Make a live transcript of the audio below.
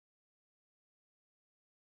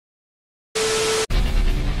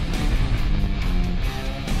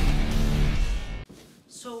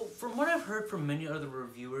I've heard from many other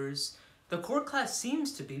reviewers, the core class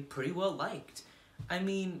seems to be pretty well liked. I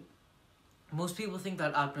mean, most people think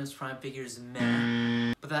that Optimus Prime figure is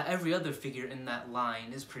meh, but that every other figure in that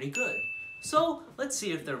line is pretty good. So, let's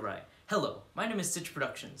see if they're right. Hello, my name is Stitch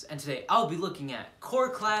Productions, and today I'll be looking at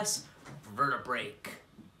Core Class Vertebreak.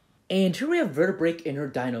 And here we have Vertebreak in her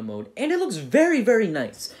Dino mode, and it looks very, very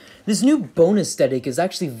nice. This new bone aesthetic is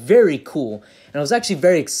actually very cool, and I was actually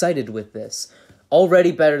very excited with this.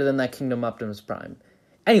 Already better than that Kingdom Optimus Prime.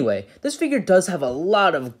 Anyway, this figure does have a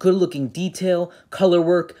lot of good-looking detail, color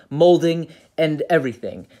work, molding, and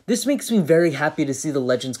everything. This makes me very happy to see the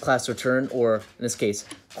Legends class return, or, in this case,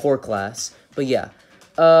 Core class. But yeah,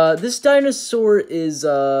 this dinosaur is,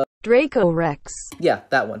 Draco Rex. Yeah,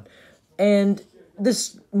 that one. And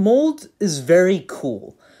this mold is very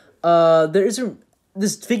cool.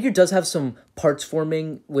 This figure does have some parts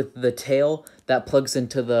forming with the tail that plugs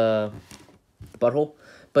into the butthole.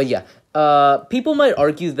 But yeah, people might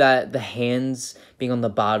argue that the hands being on the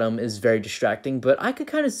bottom is very distracting, but I could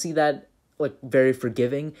kind of see that, like, very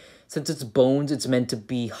forgiving. Since it's bones, it's meant to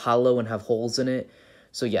be hollow and have holes in it.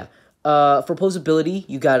 So yeah. For posability,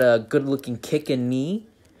 you got a good-looking kick and knee.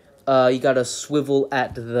 You got a swivel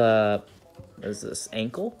at the, what is this,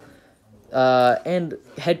 ankle? And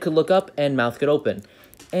head could look up and mouth could open.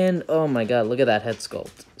 And, oh my god, look at that head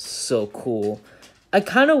sculpt. So cool. I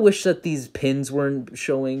kind of wish that these pins weren't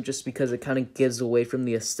showing just because it kind of gives away from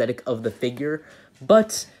the aesthetic of the figure.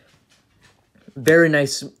 But, very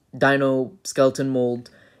nice dino skeleton mold,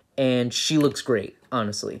 and she looks great,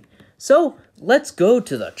 honestly. So, let's go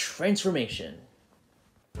to the transformation.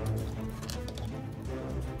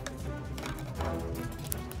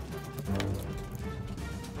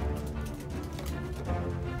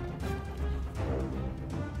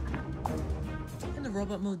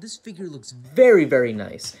 Robot mode, this figure looks very, very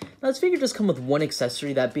nice. Now, this figure does come with one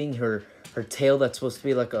accessory, that being her tail that's supposed to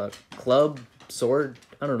be like a club, sword,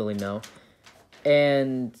 I don't really know.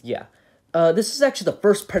 And, yeah. This is actually the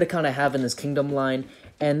first Predacon I have in this Kingdom line,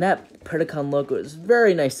 and that Predacon logo is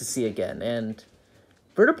very nice to see again. And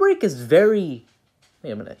Vertebreak is very...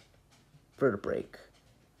 Wait a minute. Vertebreak.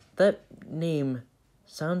 That name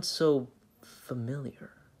sounds so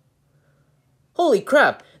familiar. Holy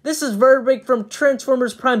crap! This is Vertebreak from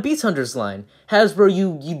Transformers Prime Beast Hunters line. Hasbro,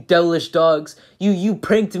 you devilish dogs. You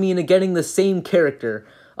pranked me into getting the same character.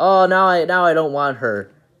 Oh, now I don't want her.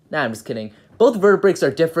 Nah, I'm just kidding. Both Vertebreaks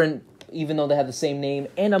are different, even though they have the same name,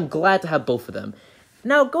 and I'm glad to have both of them.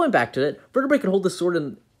 Now, going back to it, Vertebreak can hold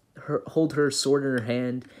hold her sword in her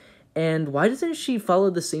hand. And why doesn't she follow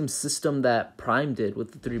the same system that Prime did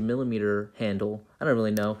with the 3mm handle? I don't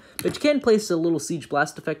really know. But you can place a little Siege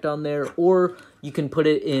Blast effect on there, or you can put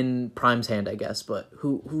it in Prime's hand, I guess. But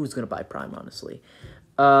who's going to buy Prime, honestly?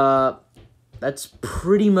 That's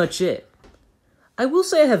pretty much it. I will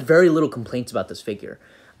say I have very little complaints about this figure.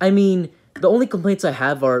 I mean, the only complaints I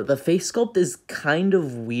have are the face sculpt is kind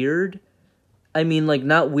of weird. I mean, like,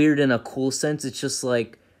 not weird in a cool sense. It's just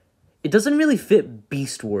like... It doesn't really fit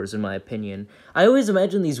Beast Wars, in my opinion. I always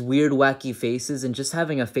imagine these weird, wacky faces and just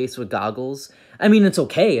having a face with goggles. I mean, it's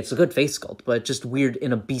okay, it's a good face sculpt, but just weird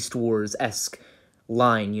in a Beast Wars-esque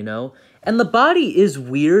line, you know? And the body is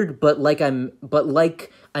weird, but like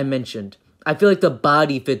I mentioned, I feel like the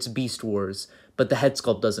body fits Beast Wars, but the head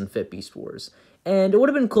sculpt doesn't fit Beast Wars. And it would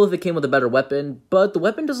have been cool if it came with a better weapon, but the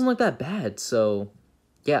weapon doesn't look that bad, so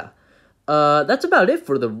yeah. That's about it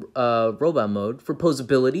for the robot mode. For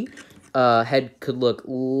posability, head could look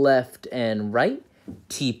left and right,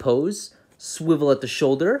 T-pose, swivel at the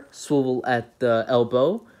shoulder, swivel at the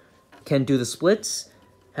elbow, can do the splits,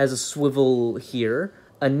 has a swivel here,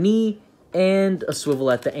 a knee, and a swivel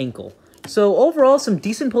at the ankle. So overall, some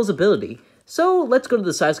decent posability. So let's go to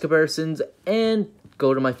the size comparisons and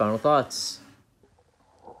go to my final thoughts.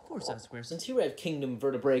 For size comparisons, here we have Kingdom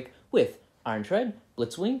Vertebreak with Iron Tread,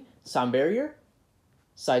 Blitzwing, Sound Barrier,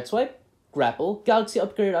 Sideswipe, Grapple, Galaxy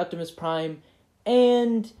Upgrade Optimus Prime,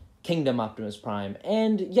 and Kingdom Optimus Prime.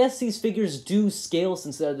 And yes, these figures do scale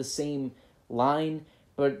since they're the same line,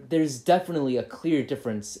 but there's definitely a clear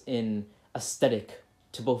difference in aesthetic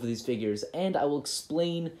to both of these figures, and I will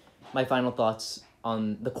explain my final thoughts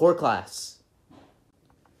on the core class.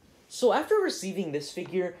 So after receiving this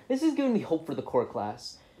figure, this is giving me hope for the core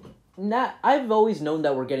class. I've always known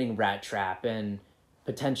that we're getting Rat Trap and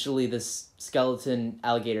potentially this skeleton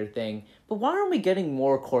alligator thing, but why aren't we getting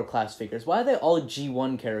more core class figures? Why are they all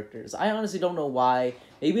G1 characters? I honestly don't know why.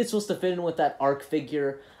 Maybe it's supposed to fit in with that Arc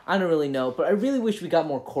figure. I don't really know, but I really wish we got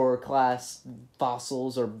more core class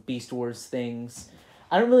fossils or Beast Wars things.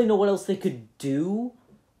 I don't really know what else they could do,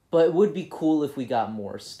 but it would be cool if we got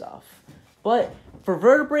more stuff. But For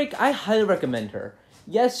Vertebreak, I highly recommend her.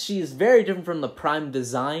 Yes, she is very different from the Prime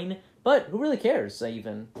design, but who really cares,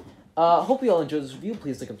 even? Hope you all enjoyed this review.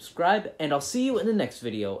 Please like and subscribe, and I'll see you in the next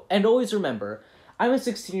video. And always remember, I'm a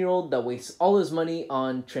 16-year-old that wastes all his money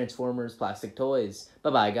on Transformers plastic toys.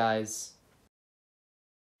 Bye-bye, guys.